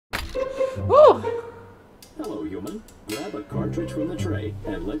Woo! Hello, human. Grab a cartridge from the tray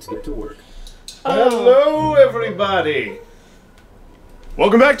and let's get to work. Hello, everybody.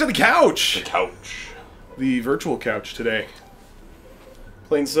 Welcome back to the couch. The couch. The virtual couch today.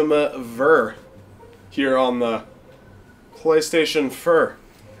 Playing some Ver here on the PlayStation Fur.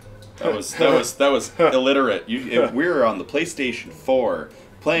 That was illiterate. We're on the PlayStation 4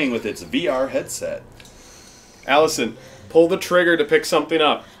 playing with its VR headset. Allison, pull the trigger to pick something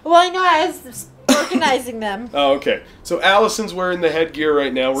up. Well, I know I was organizing them. Oh, okay. So Allison's wearing the headgear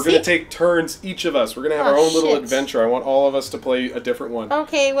right now. We're going to take turns, each of us. We're going to have our own little adventure. I want all of us to play a different one.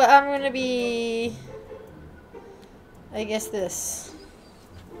 Okay, well, I'm going to be... I guess this.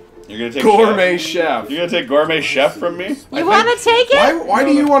 You're going to take Gourmet Chef. You're going to take Gourmet Chef from me? You want to take it? Why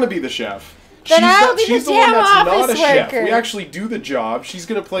do you want to be the chef? Then I'll be the damn office worker. We actually do the job. She's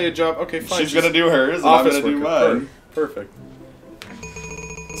going to play a job. Okay, fine. She's going to do hers, and I'm going to do mine. Perfect.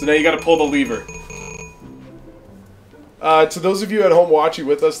 So now you got to pull the lever. To those of you at home watching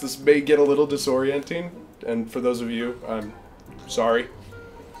with us, this may get a little disorienting. And for those of you, I'm sorry.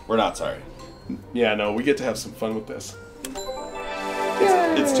 We're not sorry. Yeah, no, we get to have some fun with this.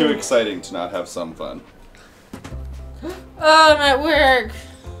 It's too exciting to not have some fun. Oh, I'm at work.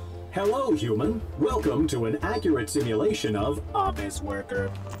 Hello, human. Welcome to an accurate simulation of office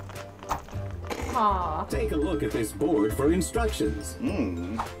worker. Aww. Take a look at this board for instructions.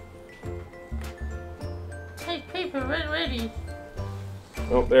 Take paper when ready.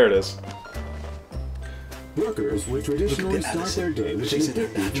 Oh, there it is. Workers would traditionally start their day with She's an in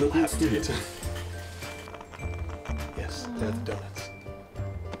her natural looking habitat. stimulus. Yes, they're the donuts.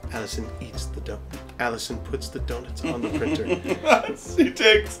 Allison eats the donut. Allison puts the donuts on the printer. She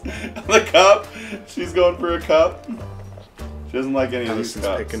takes the cup. She's going for a cup. She doesn't like any of these Allison's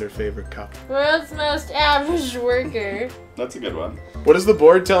cups. picking her favorite cup. World's most average worker. That's a good one. What is the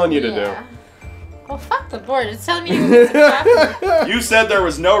board telling you to do? Well, fuck the board. It's telling me to get some coffee. You said there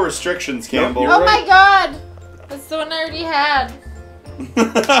was no restrictions, Campbell. Oh my god! That's the one I already had.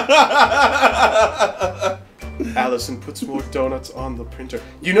 Allison puts more donuts on the printer.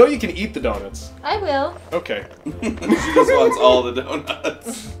 You know you can eat the donuts. I will. Okay. She just wants all the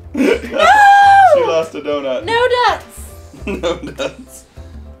donuts. No! She lost a donut. No nuts! No nuts.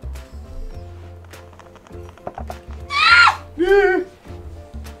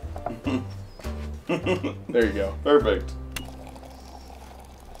 There you go. Perfect.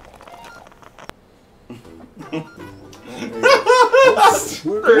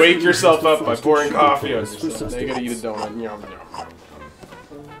 Wake yourself up by pouring coffee on yourself. Now you gotta eat a donut. Yum, yum.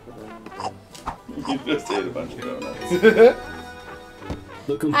 You just ate a bunch of donuts.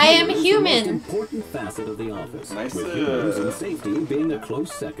 I am is human. The most important facet of the office, Nice, with humans and safety being a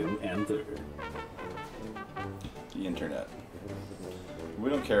close second and third. The internet. We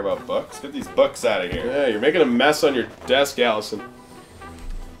don't care about books. Get these books out of here. Yeah, you're making a mess on your desk, Allison.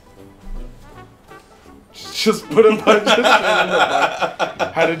 Just put a bunch of shit in the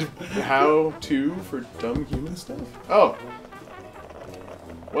box. How to for dumb human stuff? Oh.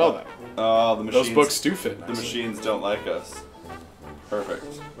 Well then. Oh, the machines. Those books do fit The nicely. machines don't like us.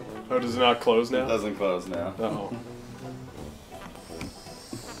 Perfect. Oh, does it not close It now? doesn't close now. Uh-oh.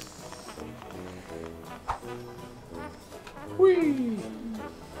 Whee!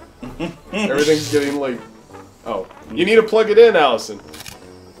 Everything's getting like... Oh. You need to plug it in, Allison.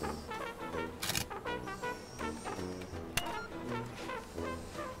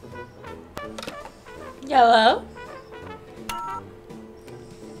 Yellow.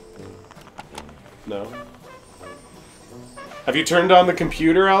 No. Have you turned on the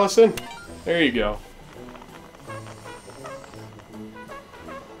computer, Allison? There you go.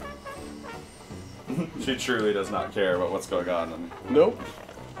 She truly does not care about what's going on. Nope.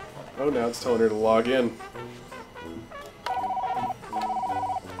 Oh, now it's telling her to log in.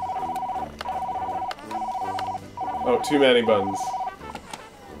 Oh, too many buttons.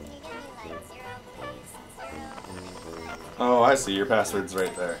 Oh, I see. Your password's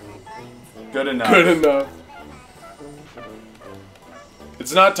right there. Good enough. Good enough.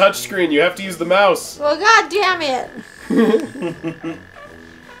 It's not touchscreen. You have to use the mouse. Well, god damn it.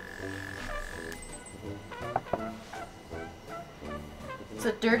 It's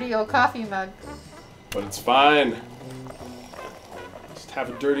a dirty old coffee mug. But it's fine. Just have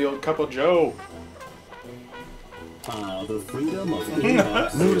a dirty old cup of joe. The freedom of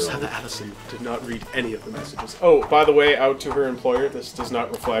inbox. Notice how the Allison did not read any of the messages. Oh, by the way, out to her employer, this does not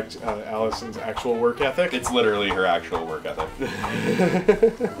reflect Allison's actual work ethic. It's literally her actual work ethic.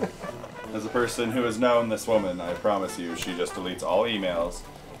 As a person who has known this woman, I promise you, she just deletes all emails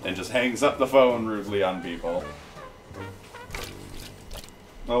and just hangs up the phone rudely on people.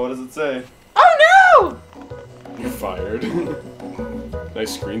 Oh, what does it say? Oh no! You're fired.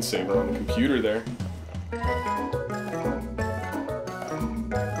 Nice screensaver on the computer there.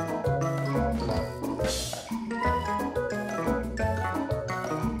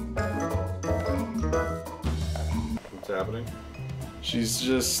 What's happening? She's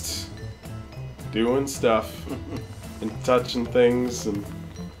just doing stuff and touching things and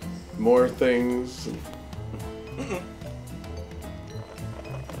more things. And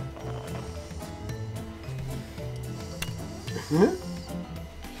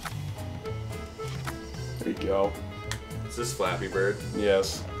there you go. Is this Flappy Bird?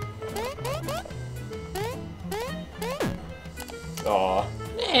 Yes. Aw.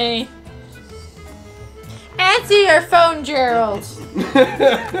 Hey. Answer your phone, Gerald.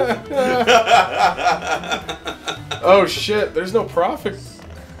 Oh shit, there's no profit.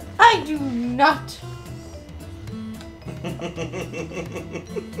 I do not.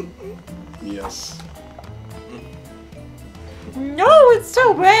 Yes. No, it's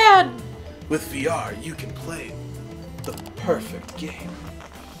so bad. With VR, you can play the perfect game.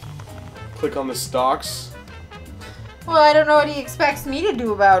 Click on the stocks. Well, I don't know what he expects me to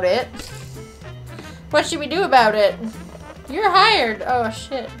do about it. What should we do about it? You're hired. Oh,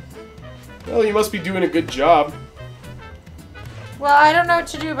 shit. Well, you must be doing a good job. Well, I don't know what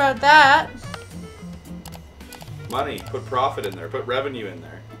to do about that. Money. Put profit in there. Put revenue in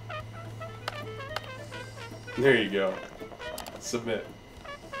there. There you go. Submit.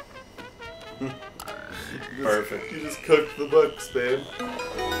 Perfect. You just cooked the books, babe.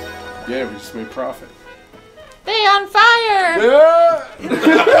 Yeah, we just made profit. They on fire!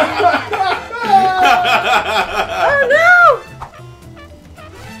 Oh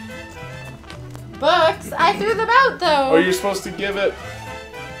no! Books? I threw them out though. Oh, you're supposed to give it.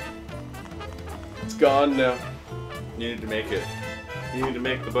 It's gone now. You need to make it. You need to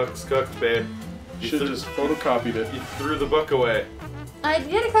make the books cooked, babe. You Should have just photocopied it. You threw the book away. I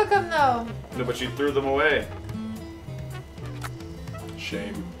did cook them though. No, but you threw them away.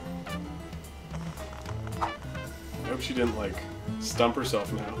 Shame. I hope she didn't, like, stump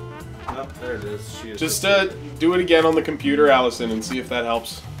herself now. Oh, there it is. She is Just do it again on the computer, Allison, and see if that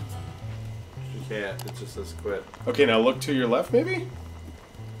helps. She can't. It just says quit. Okay, now look to your left, maybe?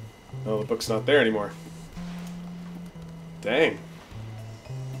 Oh, the book's not there anymore. Dang.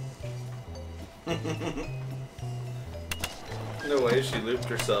 No way she looped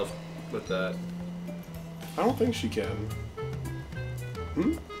herself with that. I don't think she can.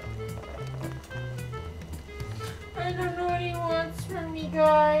 Hmm? I don't know what he wants from me,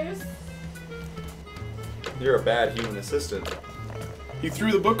 guys. You're a bad human assistant. You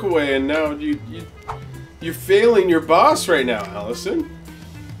threw the book away, and now you're failing your boss right now, Allison.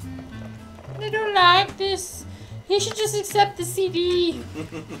 I don't like this. He should just accept the CD.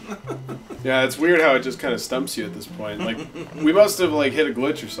 Yeah, it's weird how it just kind of stumps you at this point. Like, we must have, like, hit a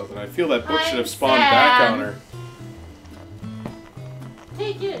glitch or something. I feel that book should have spawned back on her.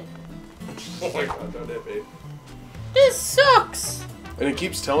 Take it. Oh my god, don't hit me. This sucks. And it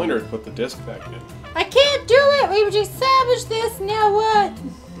keeps telling her to put the disc back in. I can't do it. We've established this. Now what?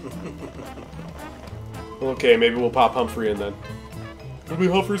 Okay, maybe we'll pop Humphrey in then. It'll be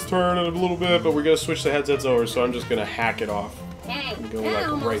Humphrey's turn in a little bit, but we're gonna switch the headsets over, so I'm just gonna hack it off. And go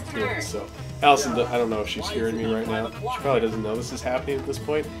like right through it. So, Allison, I don't know if she's hearing me right now. She probably doesn't know this is happening at this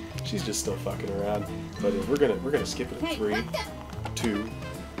point. She's just still fucking around. But we're gonna skip it in 3, 2,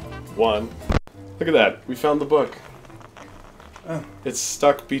 1. Look at that. We found the book. Oh. It's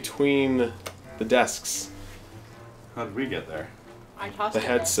stuck between the desks. How did we get there? I tossed The it.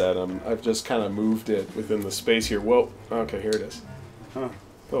 headset. I've just kind of moved it within the space here. Whoa. Okay, here it is. Huh.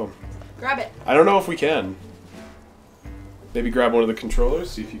 Boom. Grab it. I don't know if we can. Maybe grab one of the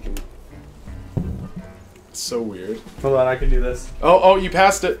controllers, see if you can. It's so weird. Hold on, I can do this. Oh, you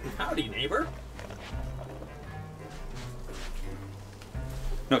passed it. Howdy, neighbor.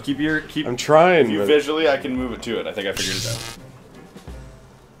 No, keep. I'm trying. You but- visually, I can move it to it. I think I figured it out.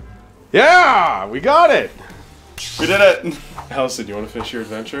 Yeah, we got it. We did it. Allison, you want to finish your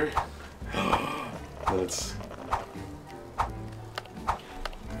adventure? It's.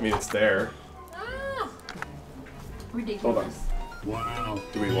 I mean, it's there. Ah. Ridiculous. Hold on. Wow.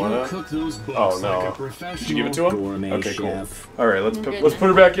 Do we wanna? You cook those books Oh, no. like a professional Did you give it to him? gourmet Okay, cool. chef. All right, let's good let's now. put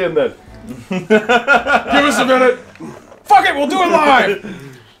her back in then. Give us a minute. Fuck it, we'll do it live.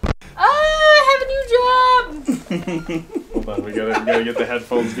 I have a new job. Hold on, we gotta get the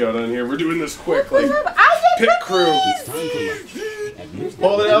headphones going on here. We're doing this quick, What's like up? I pit get crew. It's time for lunch. At this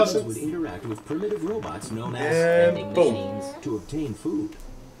Hold it, point, Allison. humans would interact with primitive robots known as And vending boom. machines to obtain food.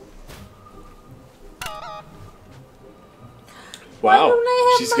 Why Wow, don't I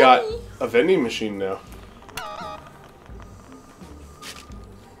have she's money? got a vending machine now.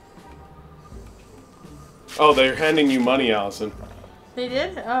 Oh, they're handing you money, Allison. They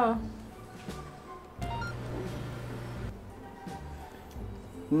did? Oh.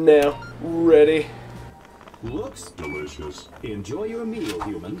 Now, ready. Looks delicious. Enjoy your meal,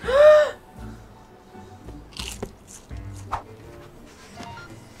 human.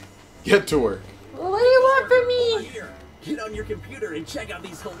 Get to work. What do you want from me? Here, get on your computer and check out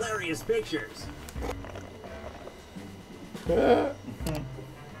these hilarious pictures.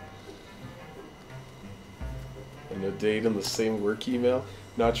 And a date in the same work email.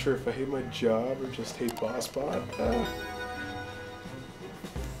 Not sure if I hate my job or just hate BossBot.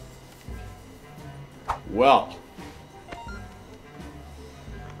 Well,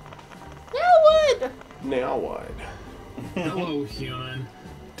 Now what? now what? Hello, human.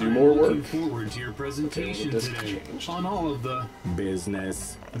 Do I'm more looking work. forward to your presentation Okay, well, this today changed. on all of the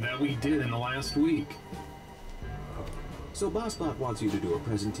Business. that we did in the last week. So BossBot wants you to do a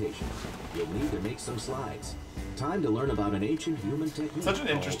presentation. You'll need to make some slides. Time to learn about an ancient human technique. Such an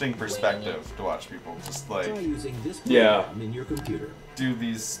interesting perspective to watch people just Try like using this Yeah. program in your computer. do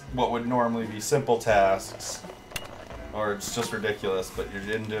these what would normally be simple tasks, or it's just ridiculous, but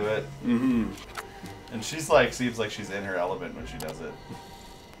you're into it. Mm-hmm. And she's like, seems like she's in her element when she does it.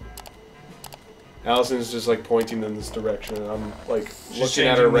 Allison's just like pointing in this direction, and I'm like She's looking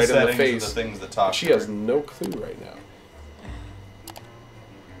at her changing right in the settings of face. the things that talk She to has her. no clue right now.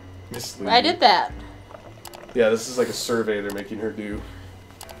 Misleading. I did that. Yeah, this is like a survey they're making her do.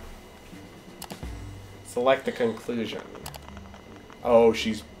 Select a conclusion. Oh,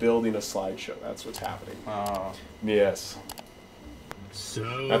 she's building a slideshow. That's what's happening. Oh. Yes.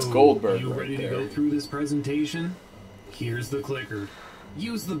 So, That's Goldberg you right ready there. to go through this presentation? Here's the clicker.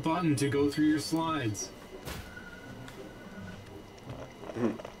 Use the button to go through your slides.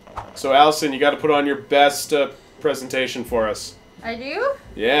 So, Allison, you got to put on your best presentation for us. I do?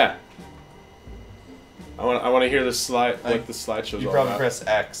 Yeah. I want to hear the slide, like the slideshow's You all probably about. press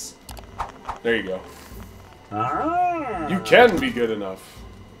X. There you go. Ah. You can be good enough.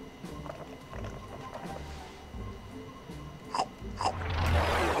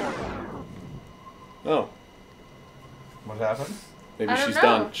 Oh, What happened? maybe I don't she's know.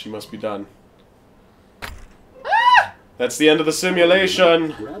 done. She must be done. That's the end of the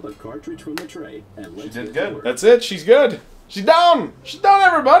simulation. Grab a cartridge from the tray and let's did get good. to work. That's it. She's good. She's done. She's done,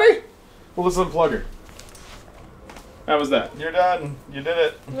 everybody. Well, let's unplug her. How was that? You're done. You did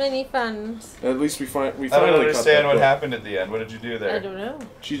it. Many funs. At least we I finally don't cut understand that what book. happened at the end. What did you do I there? don't know.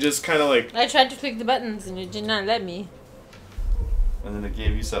 She just kind of like, I tried to click the buttons and it did not let me. And then it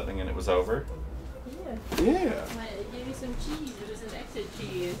gave you something and it was over? Yeah. yeah. It gave me some cheese. It was an extra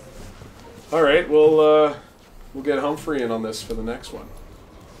cheese. All right, we'll get Humphrey in on this for the next one.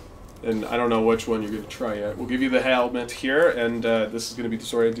 And I don't know which one you're going to try yet. We'll give you the helmet here, and this is going to be the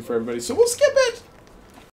story I do for everybody. So we'll skip it.